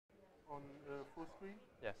on full screen?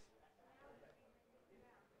 Yes.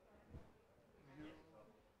 View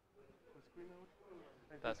full screen mode?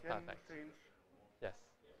 And That's you can perfect. change. Yes.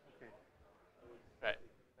 Okay. Right.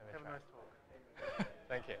 Have a nice talk.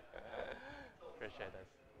 Thank you. Appreciate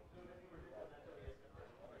this.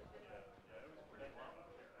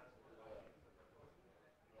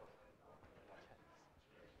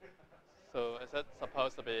 So is it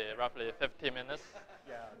supposed to be roughly 50 minutes?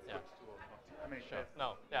 Yeah. I mean, sure.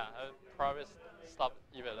 No. Yeah. I'll probably stop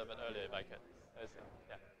even a little bit earlier if I could.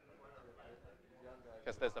 Yeah.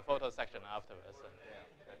 Because there's a photo section afterwards.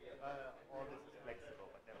 All this is flexible,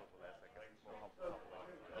 but nevertheless, I guess it's more comfortable.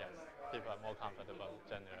 Yes. People are more comfortable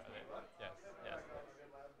generally. Yes. Yes.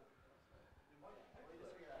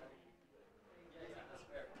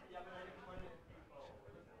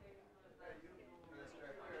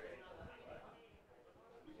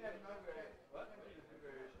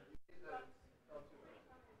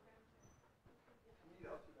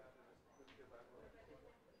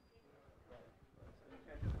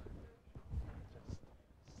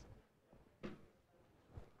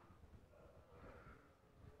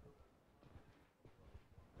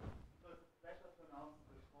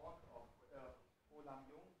 Lam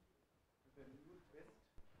Yung with a new twist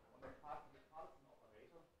on the part of the Carleson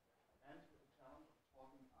operator and with the challenge of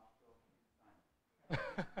talking after design.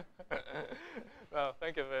 Well,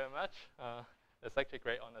 thank you very much. It's actually a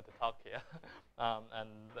great honor to talk here.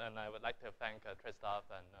 And I would like to thank Christoph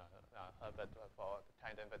and Herbert for the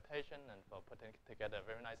kind invitation and for putting together a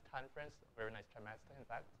very nice conference, a very nice trimester, in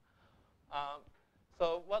fact.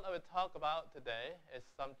 So what I will talk about today is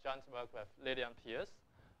some joint work with Lily and Pierce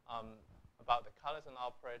about the Carleson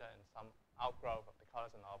operator and some outgrowth of the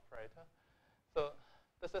Carleson operator. So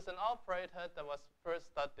this is an operator that was first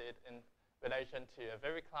studied in relation to a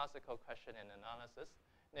very classical question in analysis,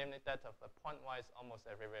 namely that of the pointwise almost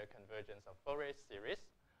everywhere convergence of Fourier series.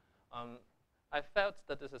 I felt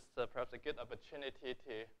that this is perhaps a good opportunity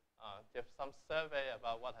to give some survey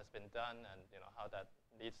about what has been done and how that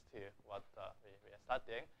leads to what we are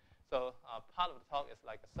studying. So part of the talk is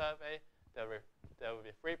like a survey. There will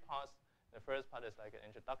be 3 parts. The first part is like an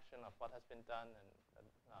introduction of what has been done, and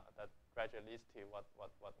that gradually leads to what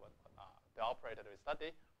the operator we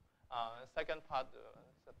study. Second part,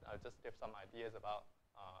 I'll just give some ideas about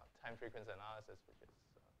time frequency analysis, which is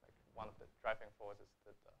like one of the driving forces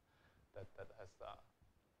that has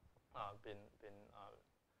been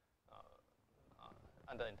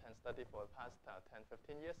under intense study for the past 10,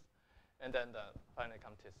 15 years. And then finally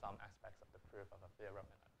come to some aspects of the proof of a theorem,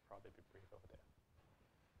 and I'll probably be brief over there.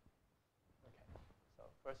 Okay, so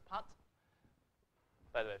first part.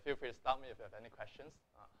 By the way, feel free to stop me if you have any questions.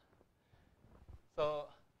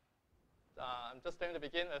 I'm just going to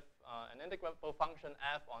begin with an integrable function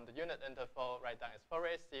f on the unit interval, write down its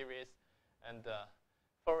Fourier series. And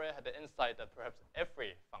Fourier had the insight that perhaps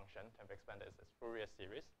every function can be expanded as its Fourier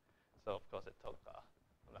series. So of course, it took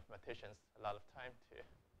mathematicians a lot of time to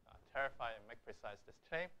clarify and make precise this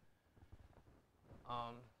claim.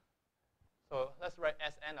 So let's write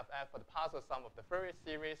Sn of f for the partial sum of the Fourier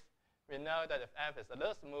series. We know that if f is a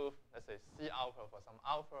little smooth, let's say C alpha for some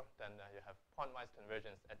alpha, then you have pointwise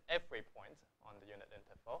convergence at every point on the unit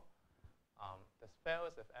interval. This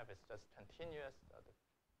fails if f is just continuous. The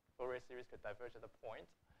Fourier series could diverge at a point.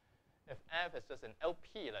 If f is just an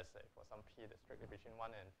LP, let's say, for some p that's strictly between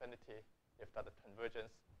 1 and infinity, you've got the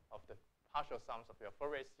convergence of the partial sums of your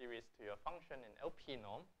Fourier series to your function in LP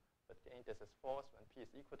norm. But again, this is false when p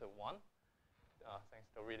is equal to 1. Things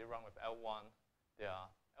go really wrong with L1. There are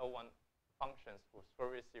L1 functions whose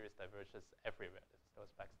Fourier series diverges everywhere. This goes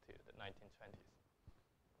back to the 1920s.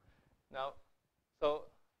 Now, so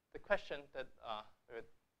the question that we would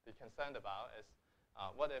be concerned about is,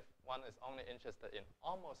 what if one is only interested in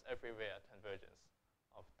almost everywhere convergence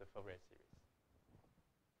of the Fourier series?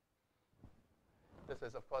 This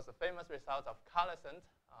is, of course, the famous result of Carleson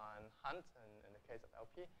and Hunt in the case of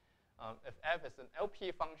LP. If f is an LP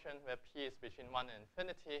function where p is between 1 and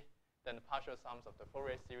infinity, then the partial sums of the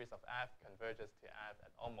Fourier series of f converges to f at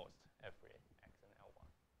almost every x in L1,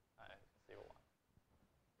 0, 1.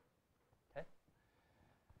 Okay?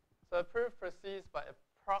 So the proof proceeds by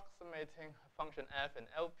approximating a function f in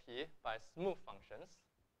LP by smooth functions.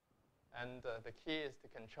 And the key is to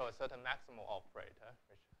control a certain maximal operator,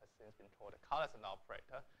 which has since been called a Carleson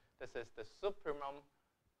operator. This is the supremum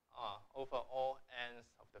over all n's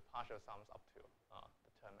of the partial sums up to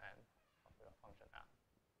the term n of your function f.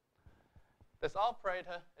 This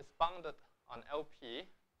operator is bounded on LP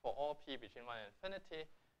for all p between 1 and infinity.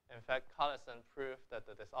 In fact, Carleson proved that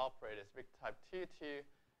this operator is weak type 2,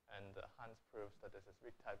 and Hans proves that this is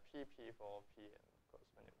weak type PP for all p. And of course,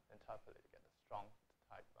 when you interpret properly to get a strong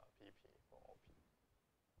type PP for OP.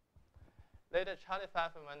 Later, Charlie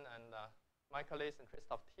Pfefferman and my colleagues and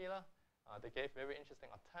Christoph Thiele, they gave very interesting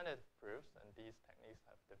alternative proofs, and these techniques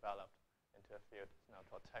have developed into a field now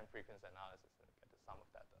called time frequency analysis, and we'll get to some of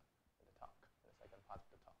that in the talk, in the second part of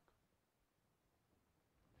the talk.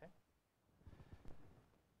 Okay.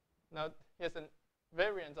 Now, here's a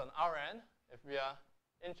variance on our end. If we are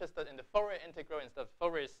interested in the Fourier integral instead of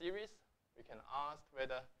Fourier series, we can ask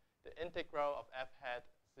whether the integral of f hat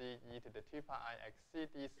c e to the 2 pi I x c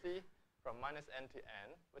dc from minus n to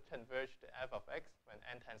n would converge to f of x when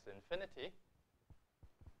n tends to infinity.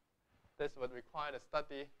 This would require to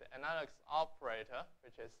study the analogous operator,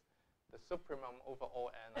 which is the supremum over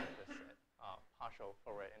all n of this partial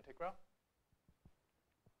Fourier integral,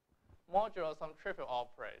 modulo some trivial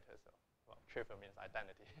operators. Well, trivial means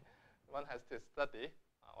identity. One has to study,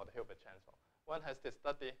 or the Hilbert transform. One has to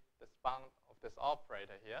study this bound of this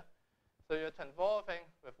operator here. So you're convolving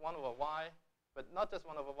with 1 over y, but not just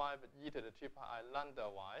 1 over y, but e to the 2 pi I lambda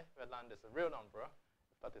y, where lambda is a real number.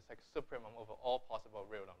 That is like supremum over all possible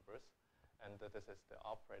real numbers. And this is the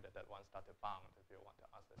operator that one starts to bound if you want to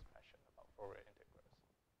ask this question about Fourier integrals.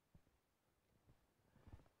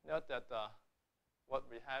 Note that what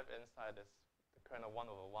we have inside is the kernel 1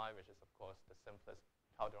 over y, which is, of course, the simplest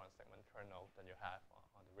Calderon segment kernel that you have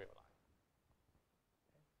on the real line. Okay.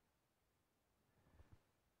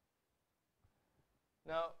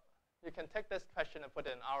 Now, you can take this question and put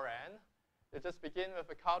it in Rn. You just begin with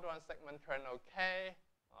a Calderon segment kernel k.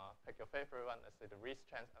 Pick your favorite one. Let's say the Riesz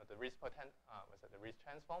transform.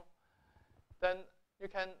 Then you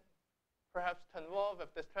can perhaps convolve with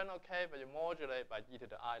this kernel k, but you modulate by e to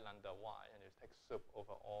the I lambda y, and you take sup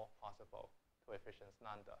over all possible coefficients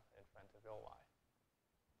lambda in front of your y.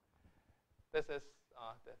 This is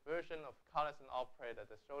the version of Carleson operator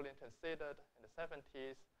that Scholin considered in the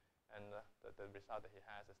 70s, and the result that he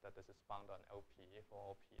has is that this is bound on OP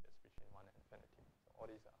for OP that's between 1 and infinity. So all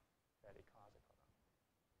these are fairly classical.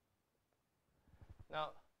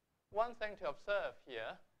 Now, one thing to observe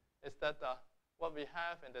here is that what we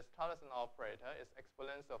have in this Carleson operator is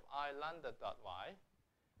exponential of I lambda dot y.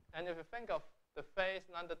 And if you think of the phase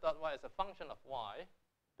lambda dot y as a function of y,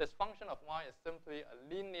 this function of y is simply a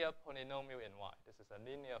linear polynomial in y. This is a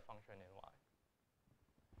linear function in y.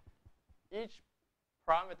 Each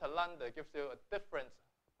parameter lambda gives you a different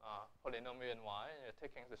polynomial in y, and you're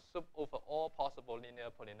taking the sup over all possible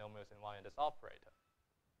linear polynomials in y in this operator.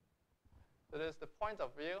 So there's the point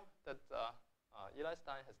of view that Eli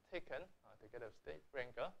Stein has taken together with Steve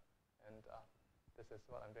Wenger, and this is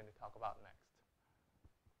what I'm going to talk about next.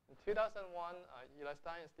 In 2001, Eli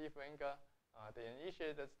Stein and Steve Wenger, they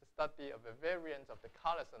initiated the study of a variance of the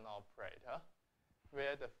Carleson operator,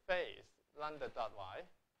 where the phase lambda dot y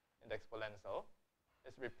in the exponential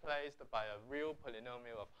is replaced by a real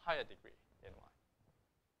polynomial of higher degree in y.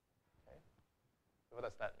 Okay? So what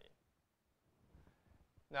does that mean?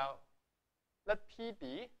 Now, let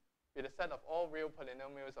PD be the set of all real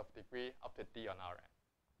polynomials of degree up to d on Rn.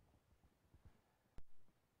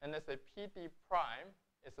 And let's say PD prime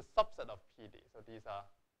is a subset of PD. So these are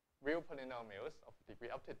real polynomials of degree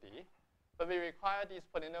up to d. But we require these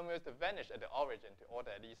polynomials to vanish at the origin to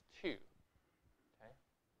order at least 2. Okay?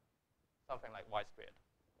 Something like y squared.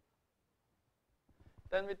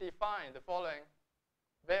 Then we define the following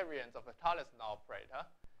variants of the Carleson operator.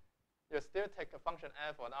 You still take a function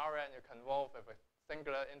f on Rn, you convolve with a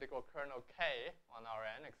singular integral kernel k on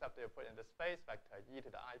Rn, except you put in the space vector e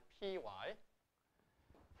to the I py,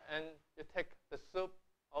 and you take the sup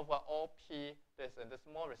over all p this in this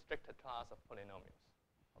more restricted class of polynomials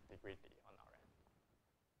of degree d on Rn.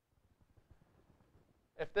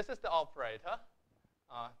 If this is the operator,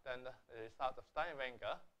 then the result of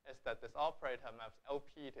Stein-Wenger is that this operator maps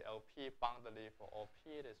LP to LP boundary for all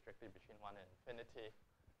p. It is strictly between 1 and infinity.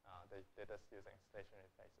 They did this using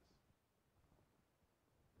stationary phases.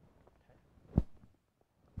 Okay.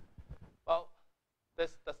 Well,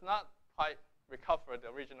 this does not quite recover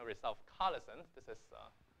the original result of Carleson. This is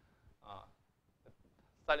a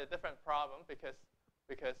slightly different problem because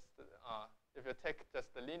if you take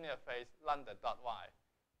just the linear phase lambda dot y,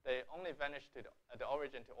 they only vanish to at the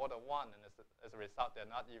origin to order 1, and as a result, they're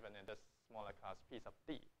not even in this smaller class p sub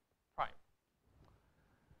d prime.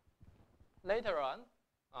 Later on,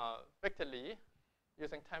 Victor Lee,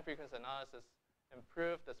 using time frequency analysis,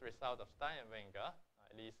 improved this result of Stein and Wenger,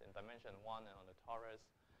 at least in dimension 1 and on the torus,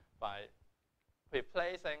 by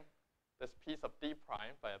replacing this p sub d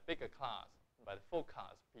prime by a bigger class, by the full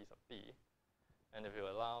class p sub d. And if you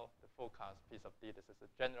allow the full class p sub d, this is a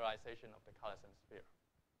generalization of the Carleson sphere.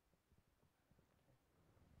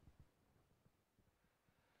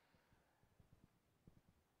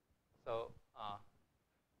 So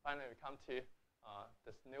finally, we come to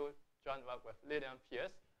this new joint work with Lillian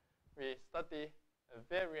Pierce. We study a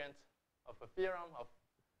variant of a theorem of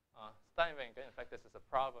Steinwinkel. In fact, this is a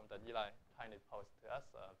problem that Eli kindly posed to us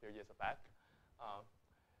a few years back,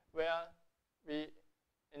 where we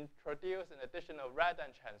introduce an additional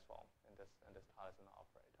Redan transform in this Carleson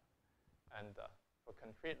operator. And for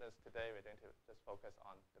concreteness today, we're going to just focus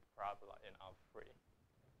on the parabola in R3.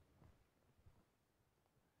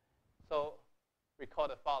 So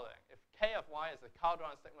recall the following. If K of y is a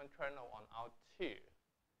Calderon segment kernel on R2,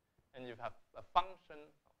 and you have a function,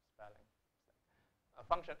 a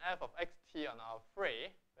function f of xt on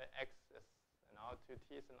R3, where x is in R2,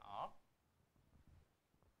 t is in R,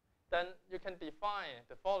 then you can define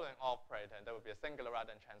the following operator, and there will be a singular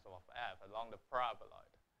Redan transform of f along the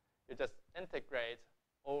paraboloid. You just integrate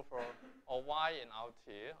over or y in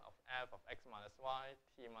R2 of f of x minus y,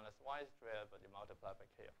 t minus y squared, but you multiply by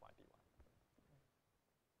k of y dy.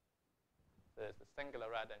 So it's a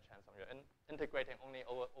singular Redan transform. You're integrating only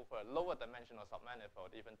over a lower dimensional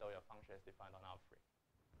submanifold, even though your function is defined on R3.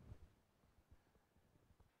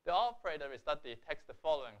 The operator we study takes the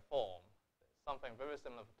following form, something very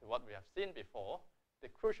similar to what we have seen before.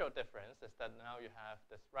 The crucial difference is that now you have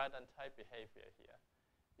this Redan type behavior here.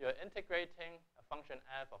 You're integrating a function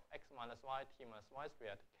f of x minus y, t minus y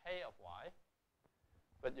squared, k of y,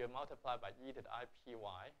 but you multiply by e to the I py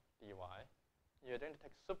dy. You're going to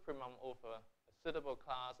take supremum over a suitable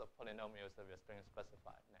class of polynomials that we are going to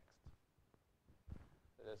specify next.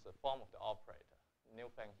 So this is a form of the operator. The new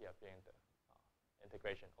thing here being the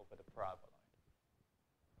integration over the paraboloid.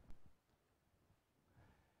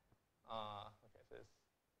 Okay, so this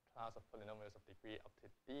class of polynomials of degree up to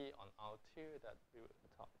d on R2 that we will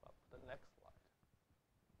talk about for the next slide.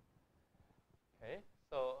 Okay,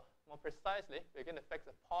 so more precisely, we're going to fix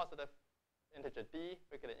a positive integer d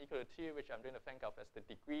bigger than equal to 2, which I'm going to think of as the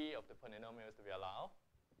degree of the polynomials that we allow.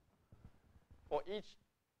 For each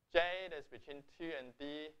j that's between 2 and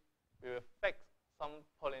d, we will fix some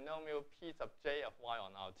polynomial p sub j of y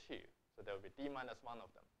on R2. So there will be d minus 1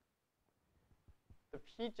 of them. The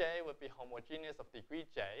pj would be homogeneous of degree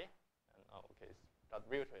j, and okay, it's got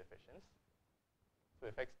real coefficients.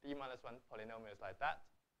 So we fix d minus 1 polynomials like that.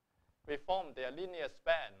 We form their linear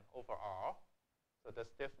span over R. So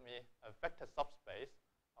this gives me a vector subspace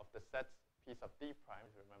of the sets p sub d prime,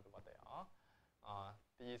 if you remember what they are.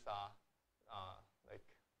 These are like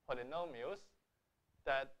polynomials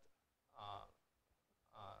that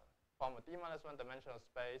form a d minus 1 dimensional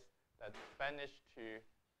space that vanish to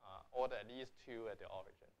order at least 2 at the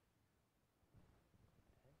origin.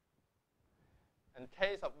 In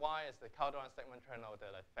case of y is the Calderon segment kernel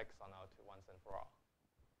that I fix on R2 once and for all.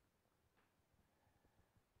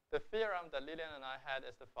 The theorem that Lillian and I had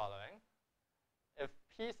is the following. If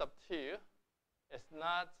p sub 2 is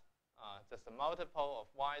not just a multiple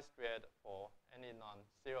of y squared for any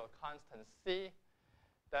non-zero constant c,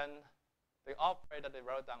 then the operator they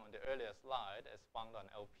wrote down on the earlier slide is bound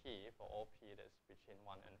on LP for all p that is between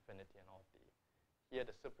 1 and infinity and all d. Here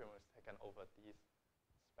the supremum is taken over these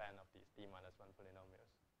span of these d minus 1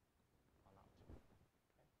 polynomials on R2. Okay.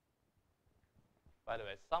 By the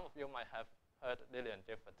way, some of you might have heard Lillian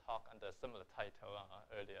give a talk under a similar title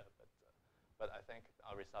earlier, but I think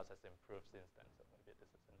our results has improved since then, so maybe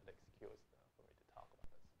this is another excuse for me to talk about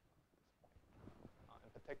this at this point.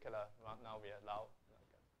 In particular, now we allow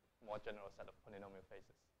a more general set of polynomial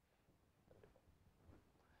phases than before.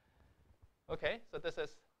 Okay, so this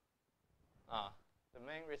is the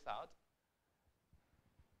main result.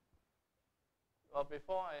 Well,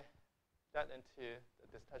 before I get into the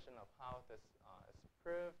discussion of how this is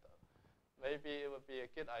proved, maybe it would be a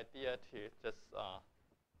good idea to just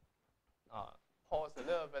pause a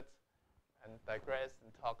little bit and digress and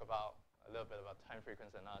talk about a little bit about time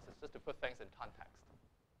frequency analysis, just to put things in context.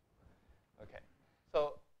 Okay,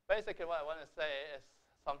 so basically what I want to say is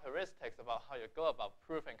some heuristics about how you go about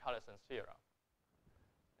proving Carleson's theorem.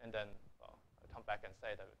 And then, well, I'll come back and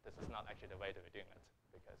say that this is not actually the way that we're doing it,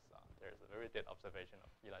 because there is a very good observation of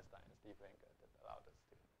Eli Stein and Steve Winker that allowed us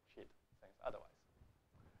to cheat things otherwise.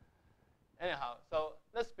 Anyhow, so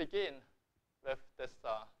let's begin with this.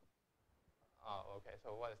 Okay,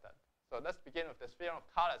 so what is that? So let's begin with this theorem of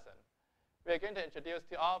Carleson. We're going to introduce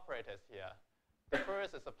two operators here. The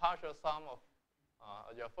first is a partial sum of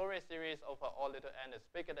your Fourier series over all little n is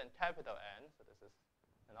bigger than capital N. So this is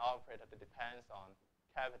an operator that depends on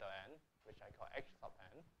capital N, which I call H sub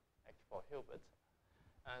n, H for Hilbert.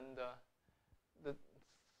 And the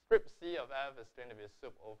strip C of f is going to be a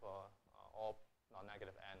sup over all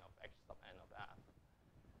non-negative n of H sub n of f.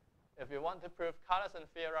 if you want to prove Carleson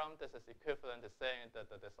theorem, this is equivalent to saying that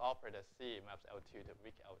this operator C maps L2 to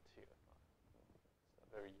weak L2. So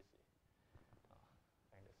very easy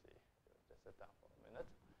thing to see. Just sit down for a minute.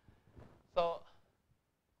 So,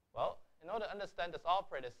 well, in order to understand this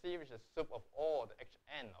operator C, which is the soup of all the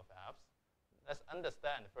Hn of Fs, let's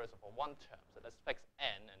understand, first of all, one term. So let's fix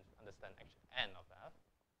n and understand Hn of F.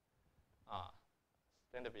 It's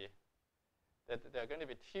going to be that there are going to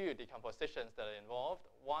be two decompositions that are involved.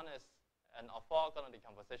 One is an orthogonal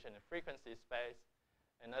decomposition in frequency space.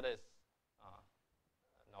 Another is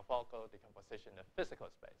an orthogonal decomposition in physical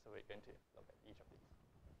space. So we're going to look at each of these.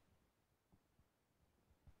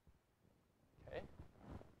 Okay.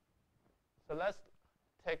 So let's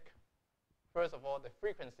take, first of all, the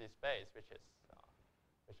frequency space, which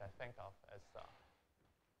I think of as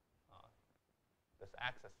this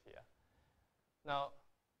axis here. Now,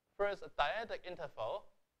 first, a dyadic interval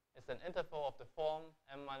is an interval of the form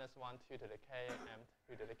m minus 1, 2 to the k, m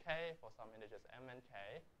 2 to the k for some integers m and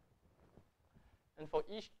k. And for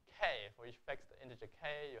each k, for each fixed integer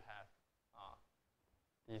k, you have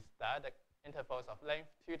these dyadic intervals of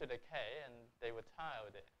length 2 to the k, and they will tile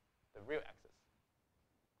the real axis.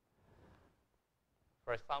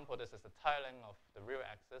 For example, this is a tiling of the real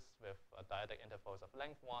axis with dyadic intervals of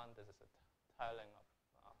length 1. This is a tiling of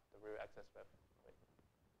the real axis with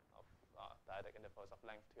dyadic intervals of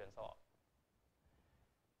length 2, and so on.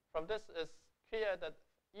 From this, it's clear that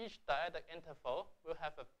each dyadic interval will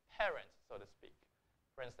have a parent, so to speak.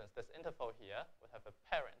 For instance, this interval here will have a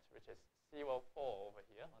parent, which is 0, 4 over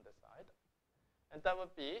here on this side. And that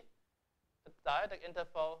would be a dyadic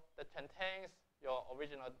interval that contains your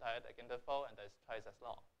original dyadic interval, and that is twice as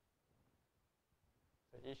long.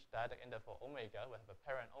 So each dyadic interval omega will have a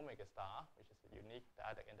parent omega star, which is a unique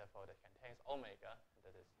dyadic interval that contains omega, and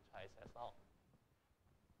that is twice as long.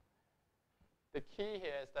 The key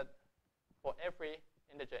here is that for every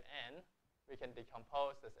integer n, we can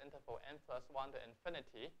decompose this interval n plus 1 to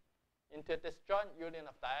infinity into a disjoint union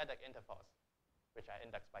of dyadic intervals, which are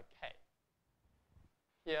indexed by k.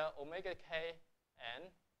 Here, omega k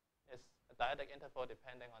n is a dyadic interval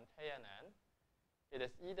depending on k and n. It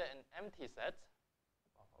is either an empty set,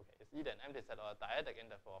 it's either an empty set or a dyadic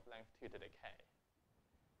interval of length 2 to the k.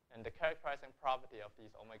 And the characterizing property of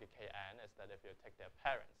these omega kn is that if you take their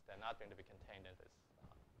parents, they're not going to be contained in this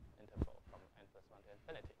interval from n plus 1 to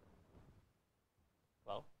infinity.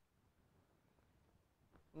 Well,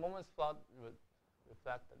 moment's thought would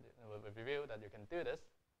reflect, would reveal that you can do this,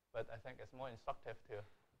 but I think it's more instructive to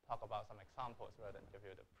talk about some examples rather than give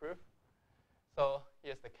you the proof. So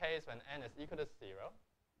here's the case when n is equal to 0.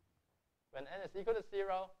 When n is equal to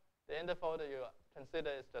 0, the interval that you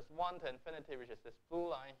consider is just 1 to infinity, which is this blue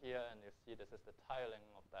line here, and you see this is the tiling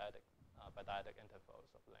of dyadic, by dyadic intervals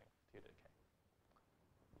of length 2 to the k.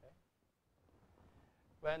 Okay.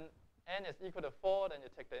 When n is equal to 4, then you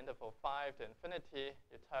take the interval 5 to infinity,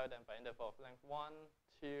 you tile them by interval of length 1,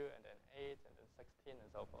 2, and then 8, and then 16, and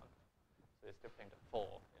so forth. So you're stripping the 4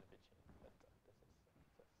 in between. But this is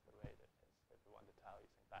just the way that it is if you want to tile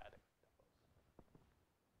using dyadic intervals.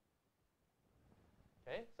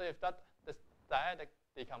 Okay, so you've got this dyadic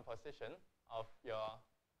decomposition of your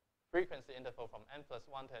frequency interval from n plus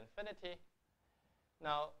 1 to infinity.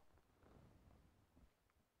 Now,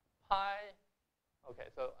 pi, okay,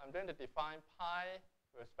 so I'm going to define pi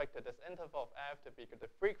with respect to this interval of f to be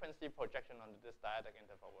the frequency projection onto this dyadic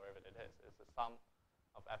interval, wherever it is. It's the sum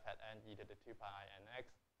of f hat n e to the 2 pi I n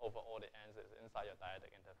x over all the n's is inside your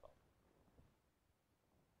dyadic interval.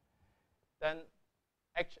 Then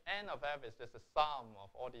Hn of f is just the sum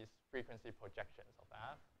of all these frequency projections of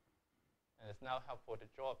f. And it's now helpful to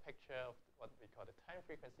draw a picture of what we call the time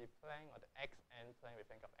frequency plane, or the xn plane. We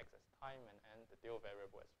think of x as time and n, the dual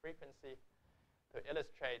variable, as frequency, to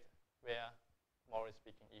illustrate where, morally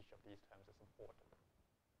speaking, each of these terms is important.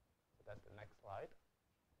 So that's the next slide.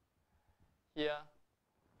 Here,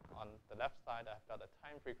 on the left side, I've got a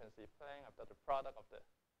time frequency plane. I've got the product of the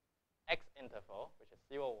x interval, which is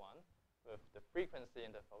 0, 1, with the frequency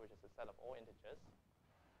interval, which is a set of all integers.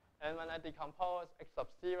 And when I decompose x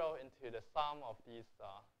sub 0 into the sum of these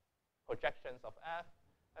projections of f,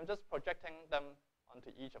 I'm just projecting them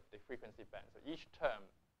onto each of the frequency bands. So each term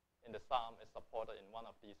in the sum is supported in one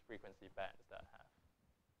of these frequency bands that I have.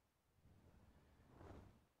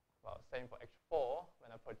 Well, same for h4.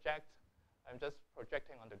 When I project, I'm just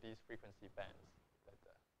projecting onto these frequency bands that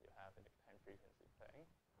you have in the time frequency plane.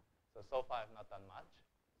 So far I've not done much.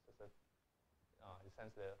 It's just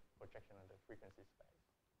essentially a projection on the frequency space.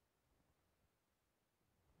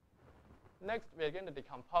 Next, we're going to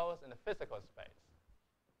decompose in the physical space.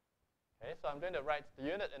 Okay, so I'm going to write the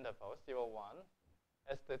unit interval, 0, 1,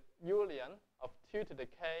 as the Julian of 2 to the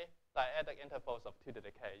k dyadic intervals of 2 to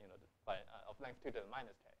the k, of length 2 to the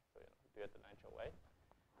minus k. So do it the natural way.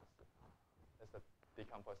 It's a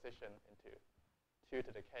decomposition into 2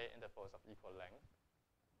 to the k intervals of equal length.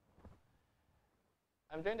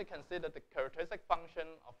 I'm going to consider the characteristic function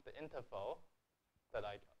of the interval that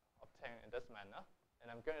I obtain in this manner.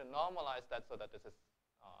 And I'm going to normalize that so that this is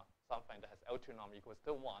something that has L2 norm equals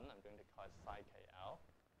to 1. I'm going to call it psi kl.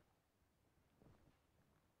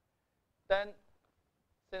 Then,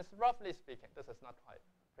 since roughly speaking, this is not quite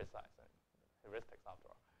precise, heuristics after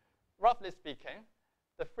all. Roughly speaking,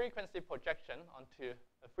 the frequency projection onto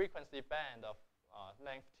a frequency band of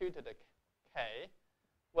length 2 to the k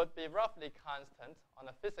would be roughly constant on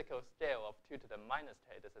a physical scale of 2 to the minus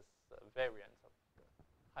k. This is a variance of the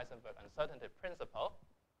Heisenberg uncertainty principle.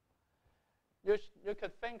 You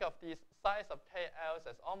could think of these size of KLs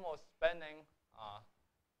as almost spanning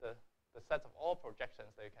the sets of all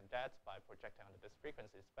projections that you can get by projecting onto this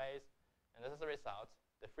frequency space. And as a result,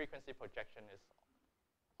 the frequency projection is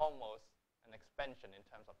almost an expansion in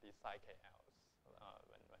terms of these psi KLs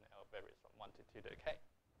when L varies from 1 to 2 to the k.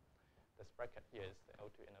 This bracket here is the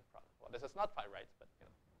L2 inner product. Well, this is not quite right, but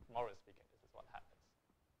morally speaking, this is what happens.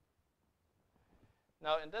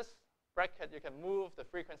 Now, in this bracket, you can move the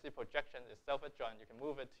frequency projection is self-adjoint. You can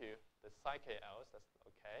move it to the psi KLs. That's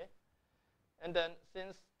OK. And then,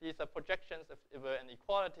 since these are projections, if we're an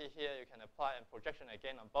equality here, you can apply a projection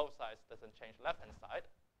again on both sides. Doesn't change the left-hand side.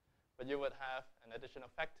 But you would have an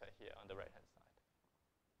additional factor here on the right-hand side.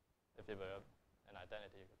 If it were an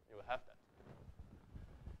identity, you would have that.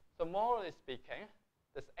 So morally speaking,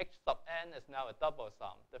 this h sub n is now a double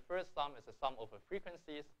sum. The first sum is a sum over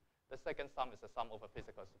frequencies. The second sum is a sum over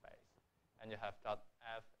physical space. And you have dot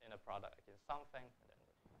f inner product against something. And then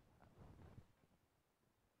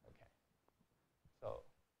OK. So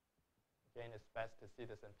again, it's best to see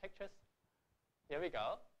this in pictures. Here we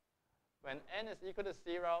go. When n is equal to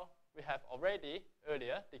 0, we have already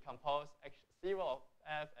earlier decomposed h0 of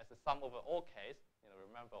f as a sum over all k's.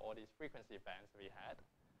 Remember all these frequency bands we had.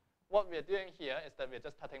 What we're doing here is that we're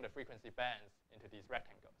just cutting the frequency bands into these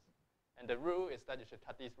rectangles. And the rule is that you should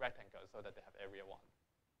cut these rectangles so that they have area 1.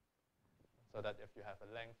 So that if you have a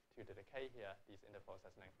length 2 to the k here, these intervals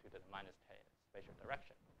has length 2 to the minus k in spatial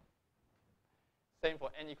direction. Same for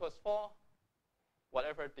n equals 4.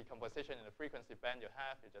 Whatever decomposition in the frequency band you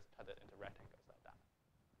have, you just cut it into rectangles like that.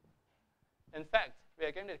 In fact, we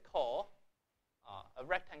are going to call a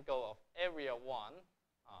rectangle of area 1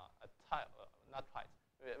 a tile, not quite.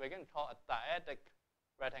 We're going to call a dyadic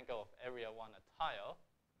rectangle of area 1 a tile.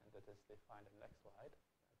 And that is defined in the next slide,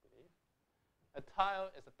 I believe. A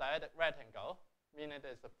tile is a dyadic rectangle, meaning it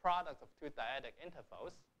is the product of two dyadic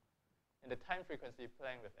intervals in the time frequency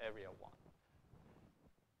plane with area 1.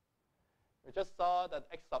 We just saw that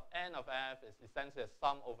x sub n of f is essentially a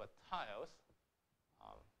sum over tiles.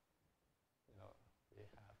 We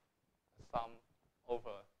have a sum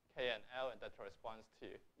over k and l, and that corresponds to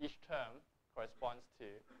each term corresponds to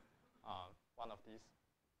one of these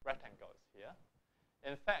rectangles here.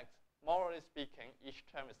 In fact, morally speaking, each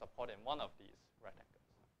term is supported in one of these rectangles.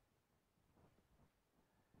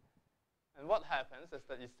 And what happens is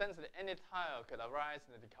that essentially any tile could arise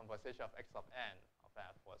in the decomposition of x sub n of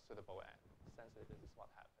f for a suitable n. Essentially, this is what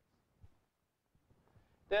happens.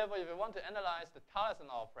 Therefore, if we want to analyze the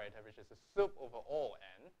Carleson operator, which is a sup over all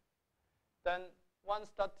n, then one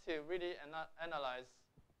starts to really analyze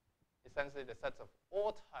essentially the sets of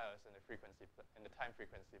all tiles in the time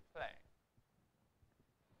frequency plane.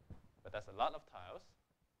 But there's a lot of tiles.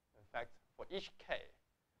 In fact, for each k,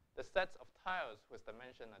 the sets of tiles with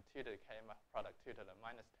dimension are 2 to the k product 2 to the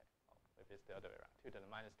minus k. Oh, maybe it's the other way around. 2 to the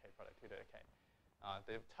minus k product 2 to the k.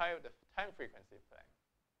 The time frequency plane.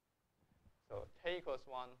 So k equals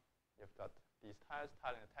 1, you've got these tiles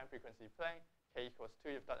tiling the time frequency plane. K equals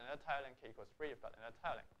 2, you've got another tiling. K equals 3, you've got another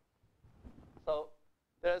tiling. So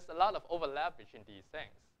there's a lot of overlap between these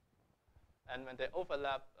things. And when they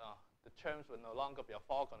overlap, the terms will no longer be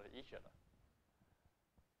orthogonal to each other.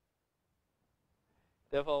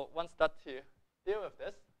 Therefore, one starts to deal with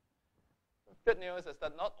this. The good news is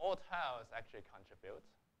that not all tiles actually contribute.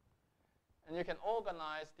 And you can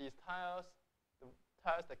organize these tiles, the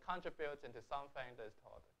tiles that contribute into something that is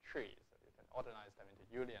called trees. So you can organize them into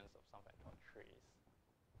unions of something called trees.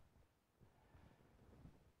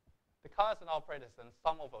 The Carleson operator is a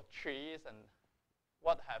sum over trees, and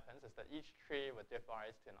what happens is that each tree will give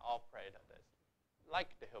rise to an operator that's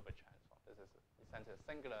like the Hilbert transform. This is essentially a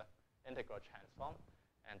singular integral transform,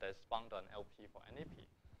 and that's bound on LP for any P.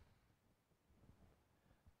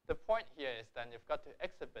 the point here is then you've got to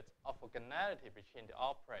exhibit orthogonality between the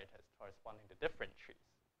operators corresponding to different trees,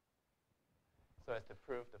 so as to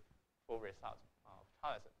prove the full result of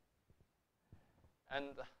Carleson.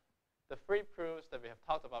 And the three proofs that we have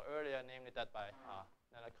talked about earlier, namely that by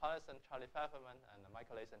Carleson, Charlie Pfefferman, and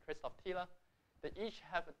Michael Lace and Christoph Thiele, they each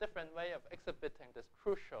have a different way of exhibiting this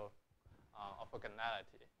crucial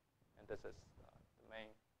orthogonality. And this is the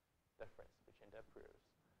main difference between their proofs.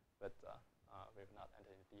 But we will not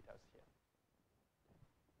enter into details here.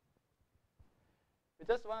 We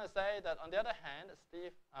just want to say that on the other hand,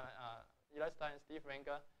 Eli Stein and Steve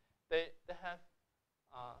Wenger, they have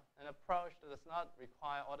an approach that does not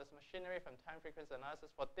require all this machinery from time frequency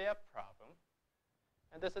analysis for their problem.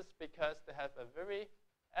 And this is because they have a very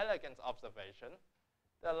elegant observation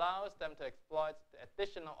that allows them to exploit the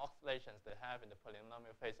additional oscillations they have in the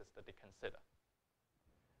polynomial phases that they consider.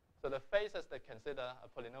 So the phases they consider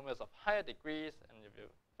are polynomials of higher degrees, and if you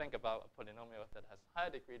think about a polynomial that has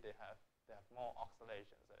higher degree, they have more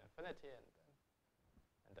oscillations at infinity,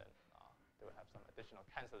 and then they will have some additional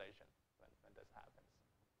cancellation when this happens.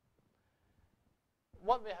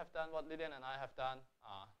 What we have done, what Lilian and I have done,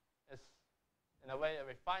 is in a way a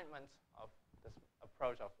refinement of this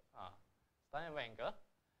approach of Stein and Wenger,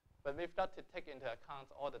 but we've got to take into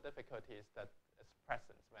account all the difficulties that is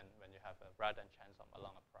present when you have a Radon transform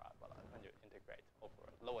along a parabola, when you integrate over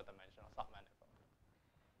a lower dimensional submanifold.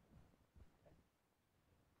 Okay.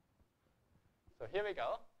 So here we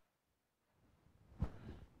go.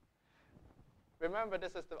 Remember,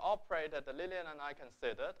 this is the operator that Lilian and I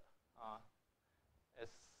considered.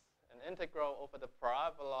 It's an integral over the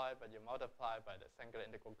paraboloid, but you multiply by the singular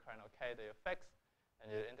integral kernel k that you fix, and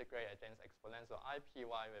you integrate against exponential IPy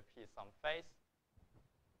with p some phase.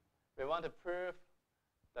 We want to prove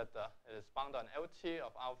that it is bound on L2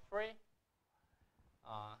 of R3.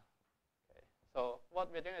 Okay. So what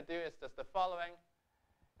we're going to do is just the following.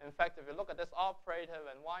 In fact, if you look at this operator,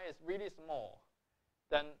 when y is really small,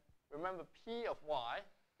 then remember p of y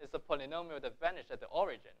is a polynomial that vanished at the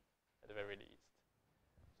origin, at the very least.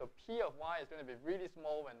 So p of y is going to be really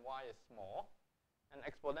small when y is small, and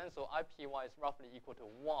exponential IPy is roughly equal to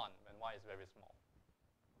 1 when y is very small.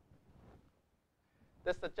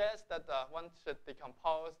 This suggests that one should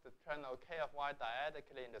decompose the kernel k of y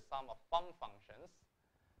diagonally in the sum of Baum functions.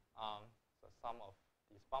 So sum of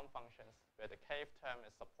these Baum functions, where the kth term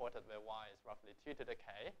is supported where y is roughly 2 to the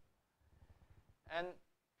k. And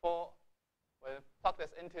when you plug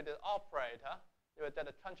this into the operator, you will get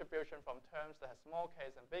a contribution from terms that have small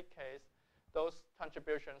k's and big k's. Those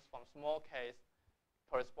contributions from small k's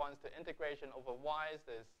corresponds to integration over y's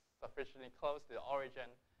that is sufficiently close to the origin,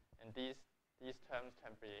 and these terms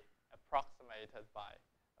can be approximated by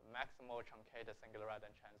a maximal truncated singular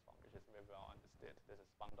Radon transform, which is very well understood. This is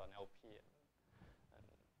bound on LP, and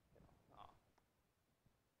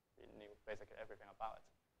we knew basically everything about it.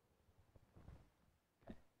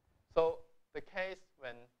 Okay. So the case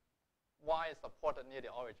when y is supported near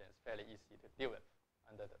the origin is fairly easy to deal with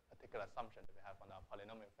under the particular assumption that we have on our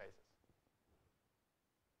polynomial phases.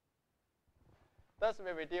 Thus,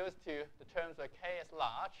 we reduce to the terms where k is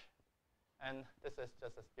large, and this is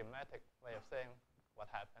just a schematic way of saying what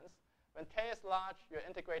happens. When k is large, you're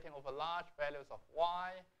integrating over large values of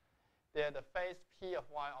y. There, the phase p of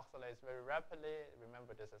y oscillates very rapidly.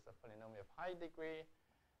 Remember, this is a polynomial of high degree,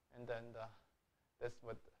 and then this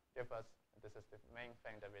would give us, this is the main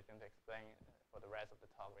thing that we're going to explain for the rest of the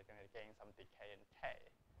talk. We're going to gain some decay in k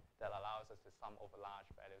that allows us to sum over large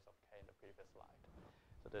values of k in the previous slide.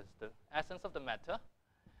 So this is the essence of the matter.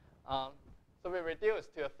 So we reduce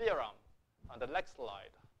to a theorem on the next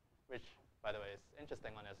slide, which, by the way, is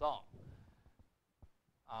interesting on its own.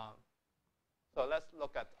 So let's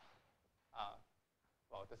look at,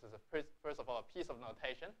 well, this is first of all a piece of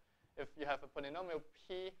notation. If you have a polynomial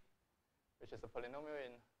p, which is a polynomial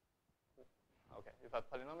in, okay, if you have a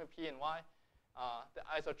polynomial p in y, the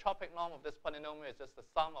isotropic norm of this polynomial is just the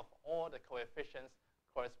sum of all the coefficients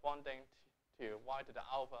corresponding to y to the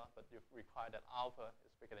alpha, but you require that alpha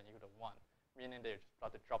is bigger than equal to 1, meaning that you've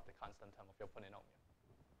got to drop the constant term of your polynomial.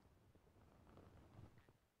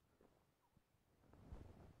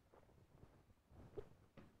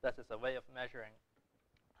 That is a way of measuring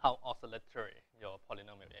how oscillatory your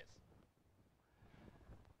polynomial is.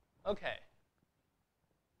 Okay.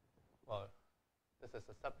 Well, this is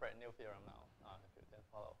a separate new theorem now, if you then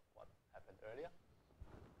follow what happened earlier.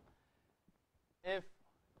 If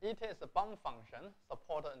eta is a Baum function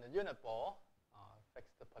supported in the unit ball, fix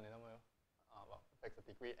the polynomial, well, fix the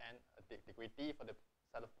degree n, degree d for the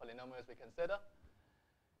set of polynomials we consider.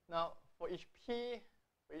 Now, for each p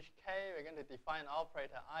For each k, we're going to define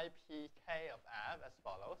operator IPK of f as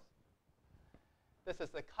follows. This is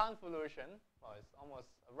a convolution, well, it's almost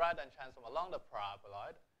a right-hand transform along the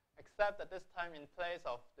paraboloid, except that this time in place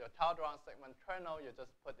of your Calderon segment kernel, you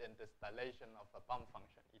just put in this dilation of a bump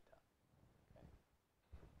function, eta. Okay.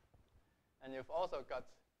 And you've also got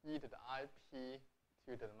e to the IP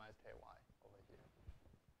 2 to the minus ky over here.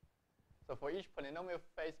 So for each polynomial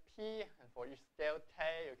phase p and for each scale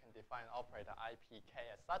k, you can define operator IPK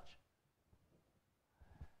as such.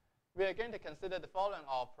 We are going to consider the following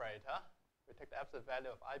operator. We take the absolute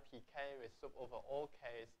value of IPK, we sub over all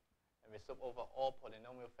k's, and we sub over all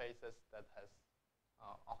polynomial phases that has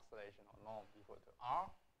oscillation or norm equal to R.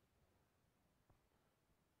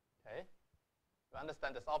 Okay. We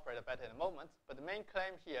understand this operator better in a moment, but the main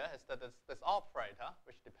claim here is that this operator,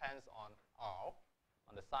 which depends on R,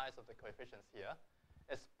 on the size of the coefficients here,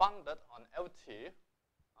 is bounded on L2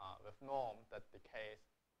 with norm that decays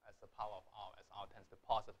as the power of R as R tends to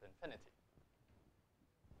positive infinity.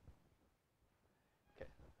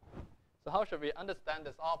 So how should we understand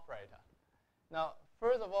this operator? Now,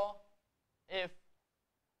 first of all, if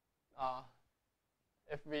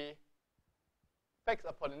we fix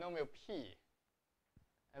a polynomial p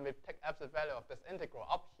and we take absolute value of this integral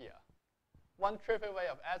up here, one trivial way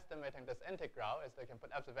of estimating this integral is that you can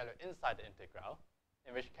put absolute value inside the integral,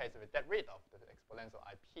 in which case we get rid of the exponential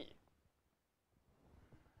ip.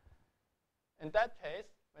 In that case,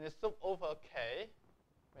 when you sub over k,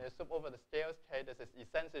 when you sub over the scales k, this is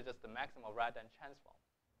essentially just the maximal right-hand transform.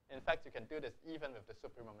 In fact, you can do this even with the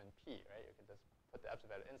supremum in p, right? You can just put the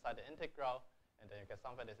absolute value inside the integral, and then you get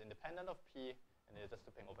something that's independent of p, and you're just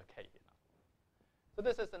subbing over k here now. So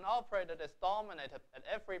this is an operator that's dominated at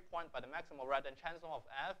every point by the maximal right-hand transform of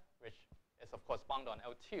f, which is, of course, bounded on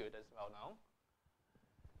L2. That's well known.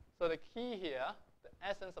 So the key here, the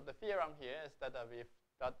essence of the theorem here, is that we've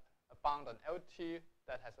got a bound on L2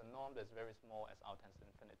 that has a norm that's very small as R tends to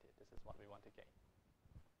infinity. This is what we want to gain.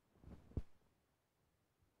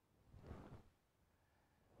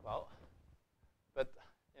 Well, but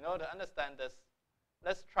in order to understand this,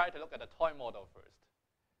 let's try to look at the toy model first.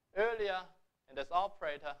 Earlier in this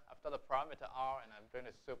operator, I've got a parameter R, and I'm going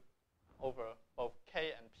to sub over both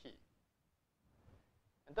k and p.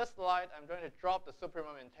 In this slide, I'm going to drop the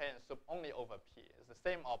supremum in k and sub only over p. It's the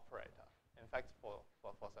same operator. In fact, for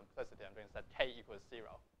simplicity, I'm going to set k equals 0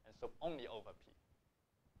 and sub only over p.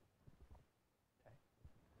 Okay.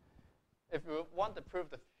 If you want to prove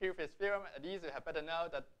the previous theorem, at least you have better know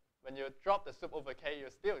that when you drop the sub over k, you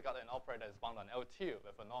still got an operator that's bound on L2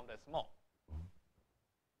 with a norm that's small.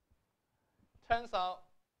 Turns out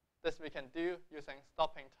this we can do using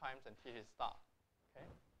stopping times and tt star. Okay,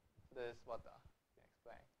 so this is what I can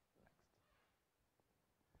explain next.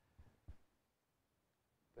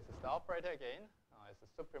 This is the operator again. It's the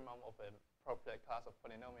supremum of an appropriate class of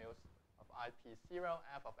polynomials of IP0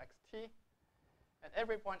 f of xt. At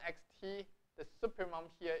every point xt, the supremum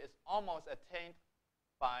here is almost attained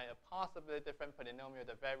by a possibly different polynomial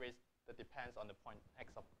that varies, that depends on the point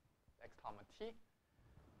x of x comma t.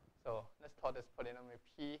 So let's call this polynomial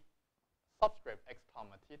p subscript x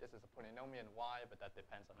comma t. This is a polynomial in y, but that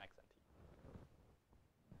depends on x and t.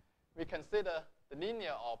 We consider the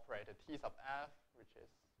linear operator t sub f, which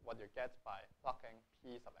is what you get by plugging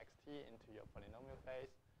p sub xt into your polynomial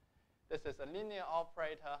phase. This is a linear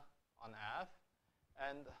operator on f.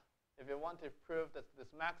 And if you want to prove that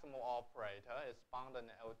this maximal operator is bound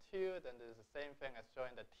on L2, then this is the same thing as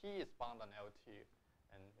showing that t is bound on L2.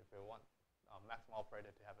 And if you want a maximal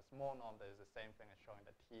operator to have a small norm, that is the same thing as showing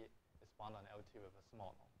that t is bound on L2 with a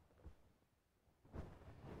small norm.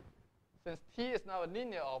 Since t is now a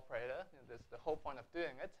linear operator, this is the whole point of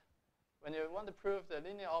doing it. When you want to prove the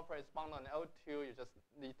linear operator is bound on L2, you just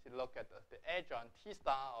need to look at the edge on t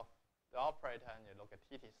star of the operator, and you look at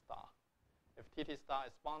tt star. If tt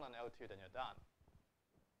star is bound on L2, then you're done.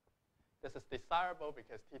 This is desirable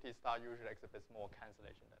because tt star usually exhibits more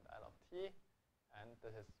cancellation than that of t, and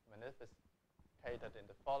this is manifested in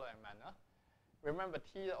the following manner. Remember,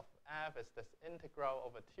 t of f is this integral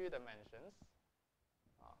over 2 dimensions,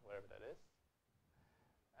 wherever that is,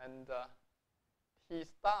 and t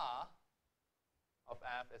star of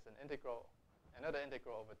f is another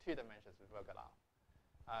integral over 2 dimensions with work along.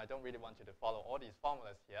 I don't really want you to follow all these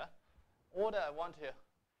formulas here. All that I want you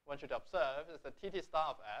to observe is that tt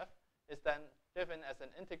star of f is then given as an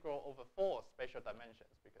integral over 4 spatial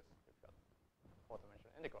dimensions, because we've got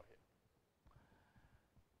 4-dimensional integral here.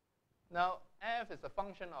 Now, f is a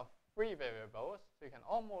function of 3 variables, so you can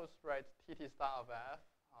almost write tt star of f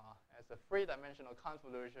as a 3-dimensional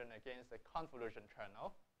convolution against a convolution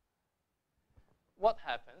kernel. What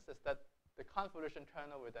happens is that the convolution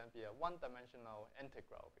kernel will then be a one-dimensional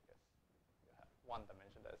integral because you have one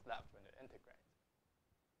dimension that is left when you integrate.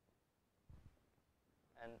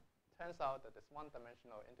 And turns out that this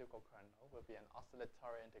one-dimensional integral kernel will be an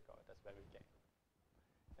oscillatory integral. That's where we gain.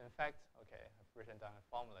 In fact, okay, I've written down a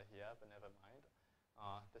formula here, but never mind.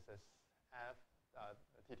 This is f,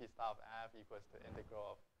 tt star of f equals to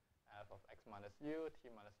integral of f of x minus u, t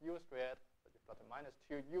minus u squared, but you've got a minus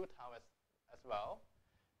 2 u tau as well.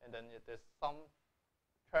 And then there's some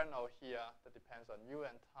kernel here that depends on u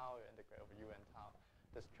and tau, you integrate over u and tau.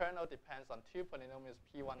 This kernel depends on two polynomials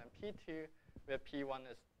p1 and p2, where p1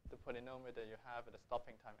 is the polynomial that you have at the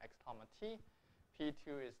stopping time x comma t.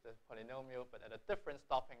 p2 is the polynomial, but at a different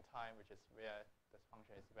stopping time, which is where this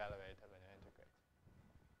function is evaluated when you integrate.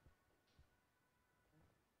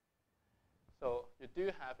 So you do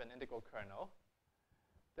have an integral kernel.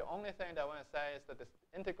 The only thing that I want to say is that this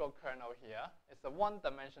integral kernel here is a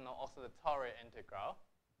one-dimensional oscillatory integral.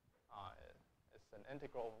 It's an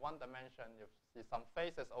integral of one dimension. You see some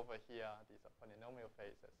phases over here. These are polynomial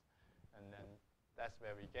phases. And then that's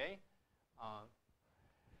where we gain.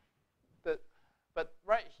 But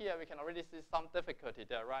right here, we can already see some difficulty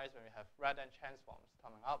that arises when we have Radan transforms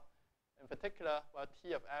coming up. In particular, while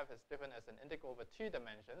t of f is given as an integral over 2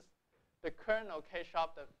 dimensions, the kernel k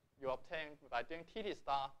sharp that you obtain by doing tt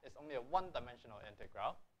star is only a one-dimensional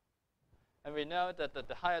integral. And we know that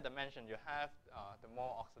the higher dimension you have, the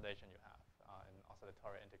more oscillation you have in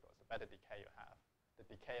oscillatory integrals, the better decay you have. The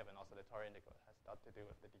decay of an oscillatory integral has got to do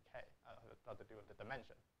with the decay, got to do with the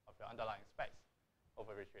dimension of your underlying space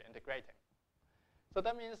over which you're integrating. So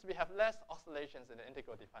that means we have less oscillations in the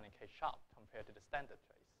integral defining k sharp compared to the standard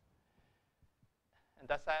case. And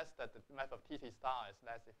that says that the method of tt star is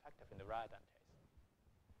less effective in the Radan case.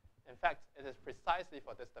 In fact, it is precisely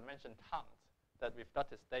for this dimension count that we've got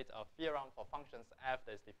to state our theorem for functions f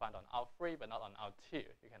that is defined on R3 but not on R2.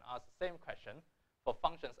 You can ask the same question for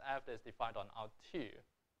functions f that is defined on R2,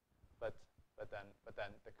 but then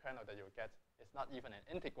the kernel that you will get is not even an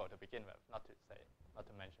integral to begin with, not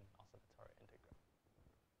to mention oscillatory integral.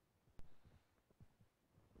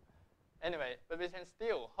 Anyway, but we can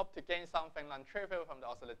still hope to gain something non-trivial from the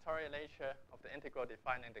oscillatory nature of the integral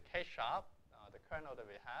defining the k sharp, the kernel that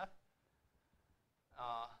we have.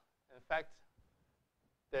 In fact,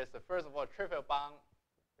 there's first of all a trivial bound,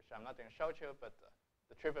 which I'm not going to show you, but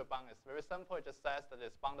the trivial bound is very simple. It just says that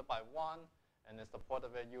it's bounded by 1, and it's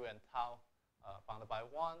supported by u and tau bounded by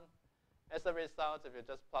 1. As a result, if you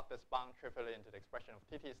just plug this bound trivially into the expression of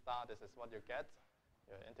tt star, this is what you get.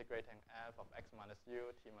 You're integrating f of x minus u,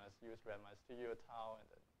 t minus u squared minus 2u tau, and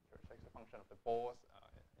then takes the function of the Bors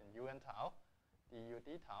in u and tau, du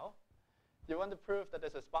d tau. You want to prove that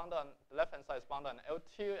this is bounded on the left-hand side is bounded on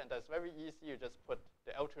L2, and that's very easy. You just put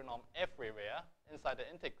the L2 norm everywhere inside the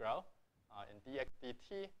integral in dx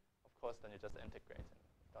dt. Of course, then you just integrate and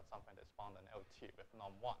got something that's bounded on L2 with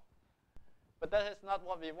norm 1. But that is not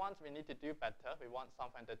what we want. We need to do better. We want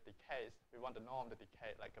something that decays. We want the norm to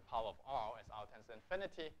decay like a power of r as r tends to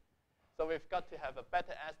infinity. So we've got to have a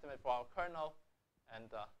better estimate for our kernel, and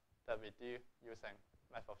that we do using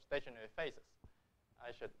method of stationary phases. I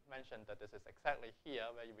should mention that this is exactly here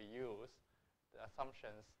where we use the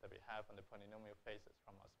assumptions that we have on the polynomial phases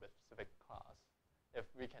from our specific class. If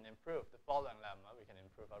we can improve the following lemma, we can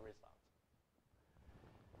improve our results.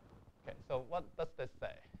 Okay, so what does this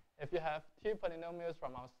say? If you have two polynomials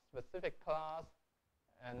from our specific class,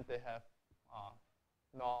 and they have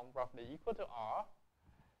norm roughly equal to r,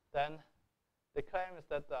 then the claim is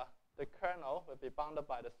that the kernel will be bounded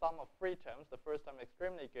by the sum of 3 terms. The first term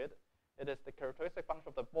extremely good. It is the characteristic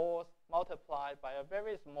function of the Bors multiplied by a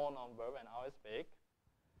very small number when r is big.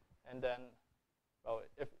 And then, well,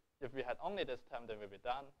 if we had only this term, then we'd be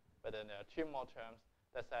done. But then there are 2 more terms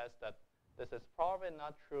that says that this is probably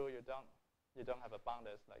not true. You don't have a bound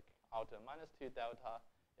that's like r to the minus 2 delta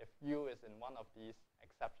if u is in one of these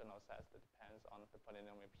exceptional sets that depends on the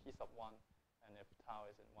polynomial piece of 1, and if tau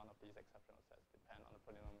is in one of these exceptional sets depend on the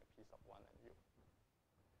polynomial piece of 1 and u.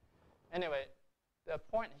 Anyway, the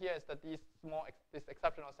point here is that these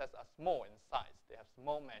exceptional sets are small in size. They have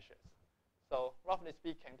small measures. So roughly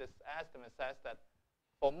speaking, this estimate says that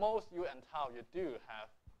for most u and tau, you do have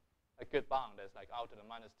a good bound that's like r to the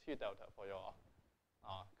minus 2 delta for your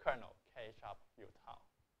kernel k sharp u tau.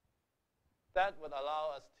 That would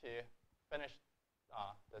allow us to finish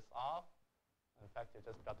this off. In fact, you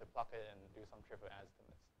just got to plug it and do some trivial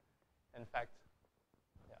estimates. In fact,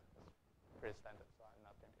 yeah, it's pretty standard, so I'm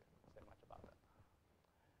not going to say much about that.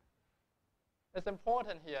 It's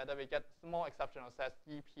important here that we get small exceptional sets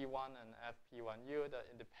EP1 and FP1U that are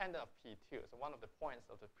independent of P2. So one of the points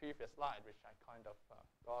of the previous slide, which I kind of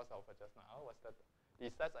glossed over just now, was that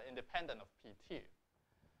these sets are independent of P2.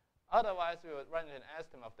 Otherwise, we would run into an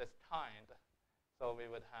estimate of this kind. So we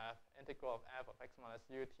would have integral of f of x minus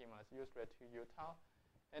u t minus u squared 2u tau.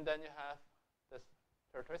 And then you have this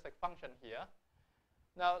characteristic function here.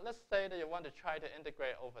 Now, let's say that you want to try to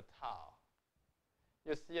integrate over tau.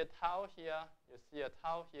 You see a tau here. You see a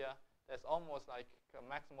tau here. There's almost like a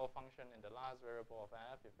maximal function in the last variable of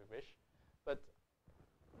f, if you wish. But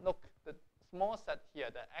look, the small set here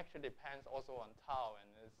that actually depends also on tau, and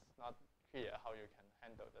it's not clear how you can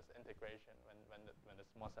handle this integration when the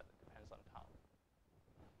small set depends on tau.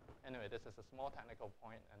 Anyway, this is a small technical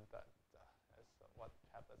point, and that is what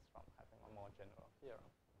happens from having a more general theorem.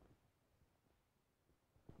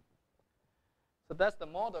 So that's the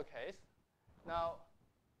model case. Now,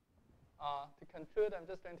 to conclude, I'm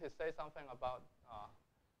just going to say something about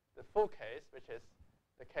the full case, which is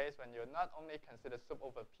the case when you not only consider sup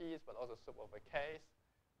over p's, but also sup over k's.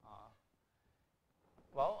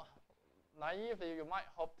 Well, naively, you might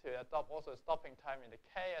hope to adopt also stopping time in the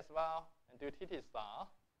k as well and do TT star.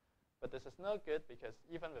 But this is no good because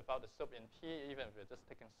even without the sup in p, even if you're just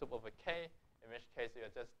taking sup over k, in which case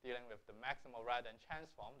you're just dealing with the maximal right-hand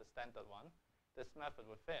transform, the standard one, this method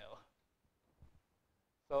would fail.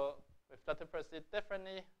 So we've got to proceed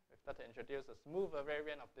differently. We've got to introduce a smoother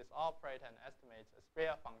variant of this operator and estimate a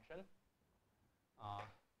square function.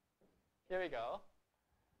 Here we go.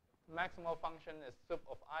 Maximal function is sup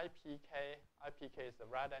of IPK. IPK is the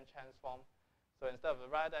right-hand transform. So instead of the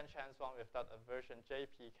right-hand transform, we've got a version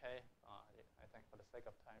JPK. I think for the sake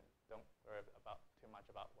of time, don't worry too much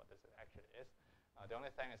about what this actually is. The only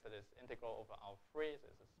thing is that it's integral over R3. So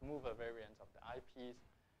it's a smoother variant of the IPs.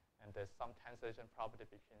 And there's some cancellation property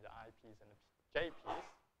between the IPs and the JPs.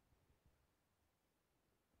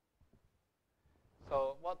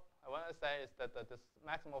 So what I want to say is that this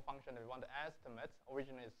maximal function that we want to estimate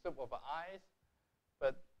originally is sup over i's.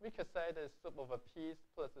 But we could say that it's sup over p's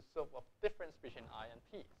plus the sup of difference between I and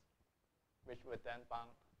p's, which would then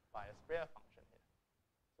bound by a square function here.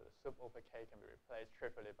 So the sup over k can be replaced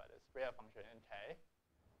trivially by the square function in k.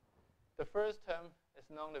 The first term is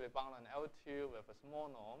known to be bound on L2 with a small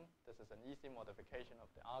norm. This is an easy modification of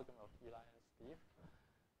the argument of Eli and Steve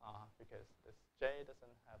because this J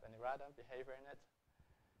doesn't have any random behavior in it.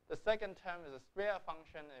 The second term is a square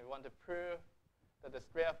function, and we want to prove that the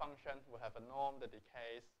square function will have a norm that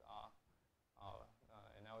decays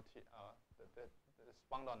in L2. It's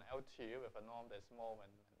bound on L2 with a norm that's small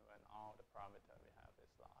when R, the parameter we have,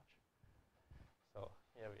 is large. So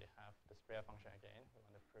here we have the square function again. We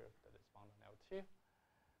want to prove that it's bound on L2.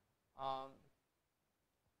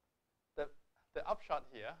 The upshot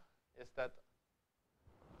here is that,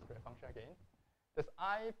 square function again, this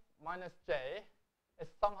I minus j is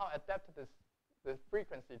somehow adapted to the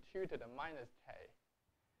frequency 2 to the minus k.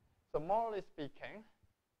 So morally speaking,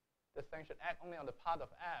 this thing should act only on the part of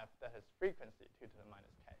f that has frequency 2 to the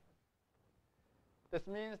minus k. This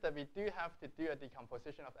means that we do have to do a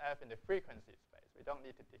decomposition of f in the frequency space. We don't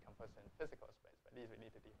need to decompose it in physical space, but at least we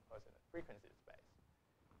need to decompose it in the frequency space.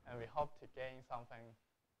 And we hope to gain something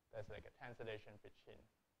that's like a cancellation between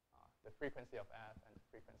the frequency of f and the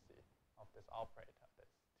frequency of this operator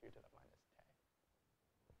that's 2 to the minus k.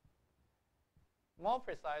 More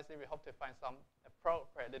precisely, we hope to find some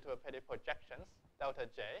appropriate little petty projections, delta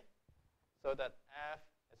j, so that f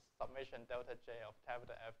is summation delta j of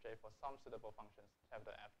tabular fj for some suitable functions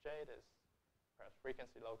tabular fj that is perhaps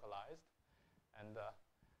frequency localized. And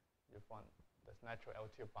you want this natural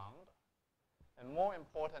L2 bound. And more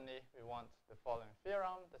importantly, we want the following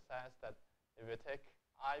theorem that says that if you take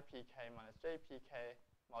IPK minus JPK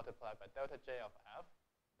multiplied by delta j of f,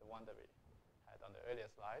 the one that we had on the earlier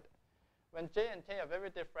slide, when j and k are very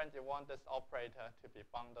different, you want this operator to be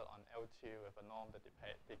bounded on L2 with a norm that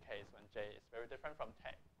decays when j is very different from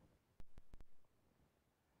k.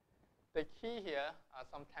 The key here are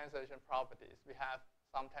some cancellation properties. We have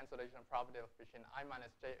some cancellation property between I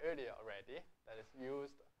minus j earlier already that is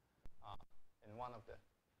used in one of the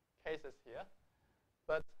cases here.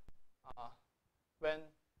 But when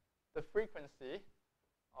the frequency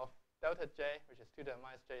of delta j, which is 2 to the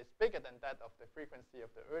minus j, is bigger than that of the frequency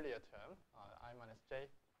of the earlier term, I minus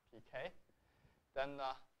j pk, then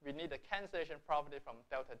we need a cancellation property from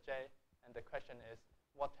delta j. And the question is,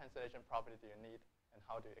 what cancellation property do you need, and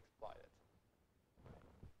how do you exploit it?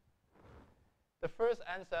 The first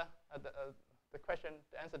answer, the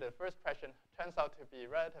answer to the first question turns out to be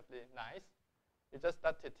relatively nice. You just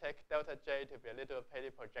start to take delta j to be a little petty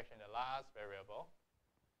projection in the last variable.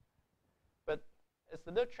 But it's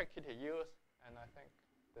a little tricky to use, and I think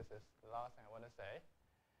this is the last thing I want to say.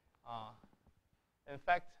 In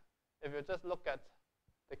fact, if you just look at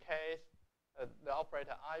the case, the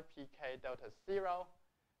operator IPK delta 0,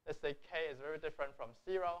 let's say k is very different from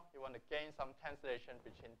 0. You want to gain some cancellation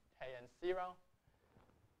between k and 0.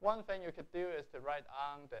 One thing you could do is to write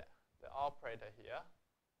down the operator here.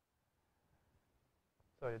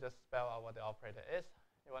 So you just spell out what the operator is.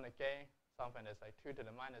 You want to gain something that's like 2 to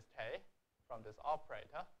the minus k from this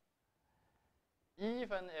operator.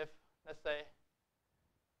 Even if, let's say,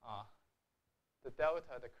 the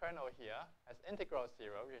delta, the kernel here, has integral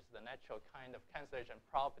 0, which is the natural kind of cancellation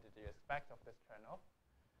property that you expect of this kernel.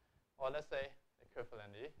 Or let's say,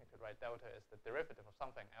 equivalently, you could write delta as the derivative of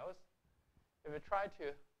something else. If you try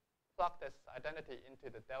to plug this identity into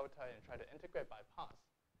the delta and try to integrate by parts,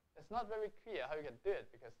 it's not very clear how you can do it,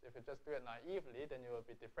 because if you just do it naively, then you will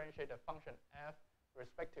be differentiate the function f with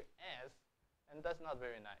respect to s, and that's not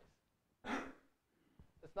very nice.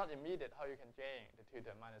 It's not immediate how you can gain the 2 to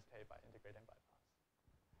the minus k by integrating by parts.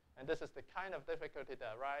 And this is the kind of difficulty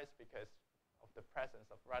that arises because of the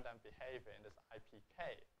presence of random behavior in this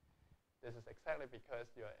IPK. This is exactly because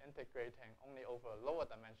you are integrating only over a lower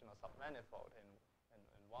dimensional submanifold in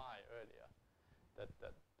Y earlier that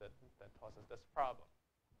causes this problem.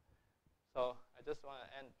 So I just want to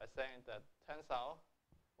end by saying that turns out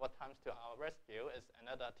what comes to our rescue is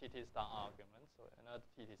another TT star argument. So another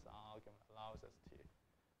TT star argument allows us to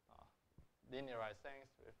linearize things.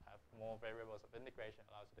 We have more variables of integration,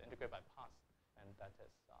 allows us to integrate by parts. And that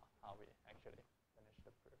is how we actually finish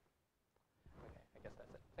the proof. OK, I guess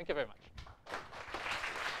that's it. Thank you very much. Thank you.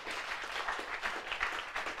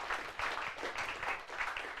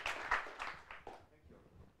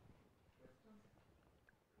 Questions?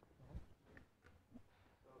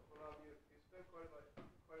 So, Lam, you spent quite a bit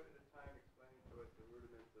of time explaining to us the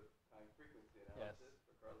rudiments of time frequency analysis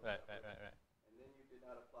for Carleson. Right. And then you did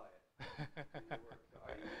not apply it in your work. So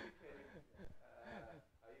are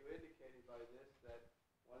you indicating by this that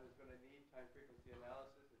one is going to need time frequency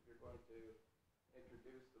analysis if you're going to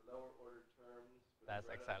introduce the lower order terms for That's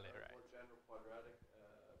the exactly right. more general quadratic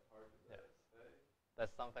part of the study?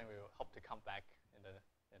 That's something we will hope to come back in the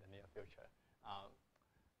near future.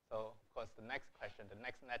 So of course the next question, the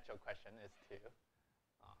next natural question is to,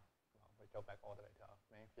 we go back all the way to our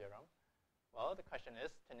main theorem. Well, the question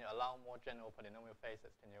is, can you allow more general polynomial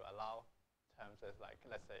phases? Can you allow terms as like,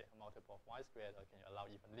 let's say, a multiple of y squared, or can you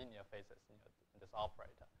allow even linear phases in this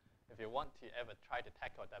operator? If you want to ever try to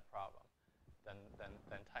tackle that problem, then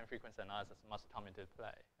time frequency analysis must come into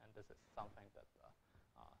play. And this is something that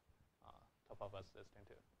top of us is going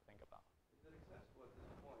to think about. Is it accessible at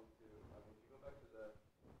this point to, I mean, if you go back to the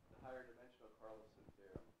higher dimensional Carleson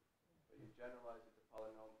theorem, but you generalize it to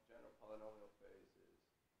general polynomial phases?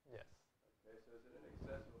 Yes. Okay, so is it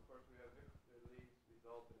inaccessible? Of course, we have the least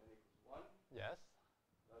result in n equals 1. Yes.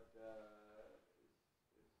 But is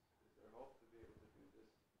there hope to be able to do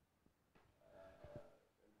this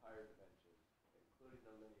in higher dimensions, including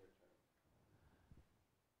the linear term?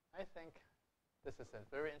 I think this is a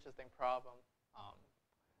very interesting problem.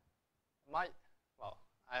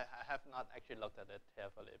 I have not actually looked at it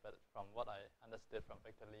carefully, but from what I understood from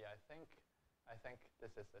Victor Lee, I think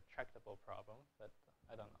this is a tractable problem, but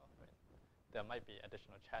I don't know. I mean, there might be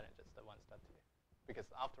additional challenges that one study, because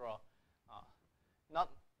after all, not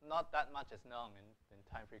that much is known in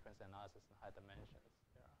time frequency analysis in high dimensions.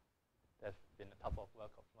 There's been a couple of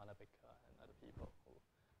work of Manavik and other people who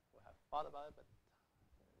have thought about it, but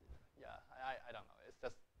yeah, I don't know. It's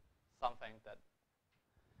just something that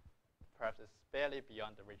perhaps is barely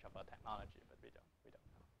beyond the reach of our technology, but we don't know.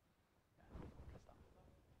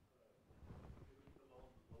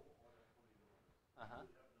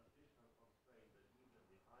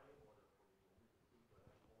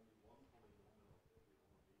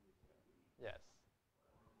 Yeah. Yes.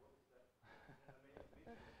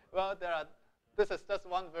 Well, this is just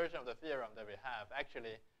one version of the theorem that we have.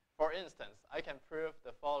 Actually, for instance, I can prove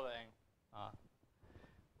the following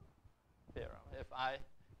theorem. If I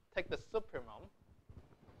take the supremum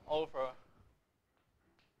over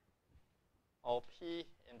or P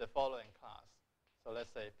in the following class. So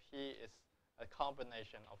let's say P is a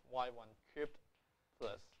combination of y1 cubed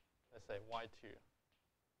plus, let's say, y2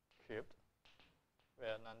 cubed,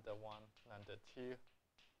 where lambda 1, lambda 2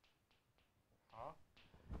 are.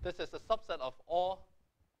 This is a subset of all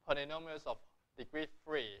polynomials of degree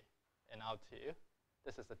 3 in R2.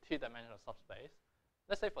 This is a two-dimensional subspace.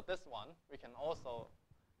 Let's say for this one, we can also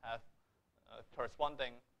have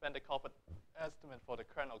corresponding van der Kolk estimate for the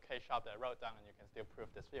kernel K sharp that I wrote down, and you can still prove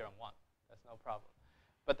this theorem 1. That's no problem.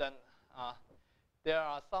 But then there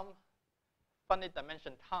are some finite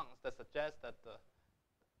dimension terms that suggest that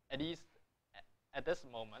at least at this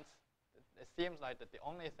moment, it seems like that the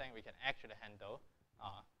only thing we can actually handle,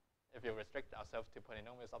 if you restrict ourselves to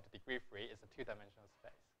polynomials of the degree 3, is a 2-dimensional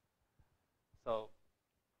space. So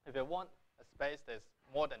if you want a space that's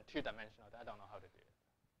more than 2-dimensional, I don't know how to do it.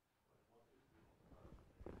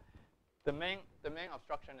 The main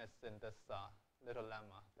obstruction is in this little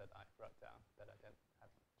lemma that I wrote down that I didn't have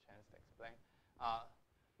a chance to explain.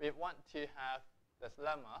 We want to have this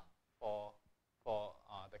lemma for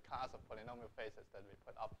the class of polynomial faces that we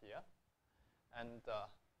put up here. And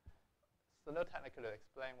so no technically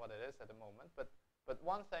explain what it is at the moment, but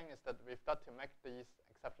one thing is that we've got to make these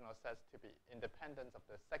exceptional sets to be independent of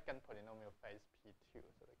the second polynomial phase P2.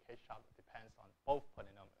 So the K sharp depends on both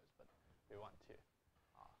polynomials, but we want to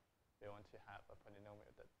have a polynomial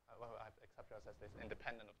that have exceptional sets that's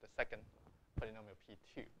independent of the second polynomial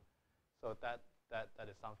P2. So that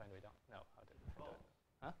is something we don't know how to do it.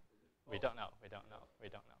 Huh? We don't know.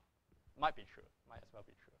 Might be true. Might as well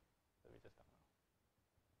be true. But we just don't know.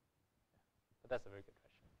 Yeah. But that's a very good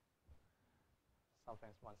question.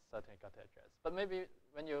 Something one certainly got to address. But maybe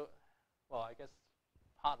when you, well, I guess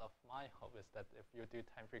part of my hope is that if you do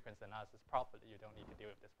time frequency analysis properly, you don't need to deal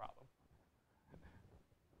with this problem.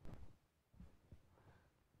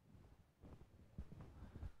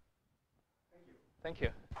 Thank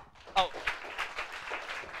you. Thank you.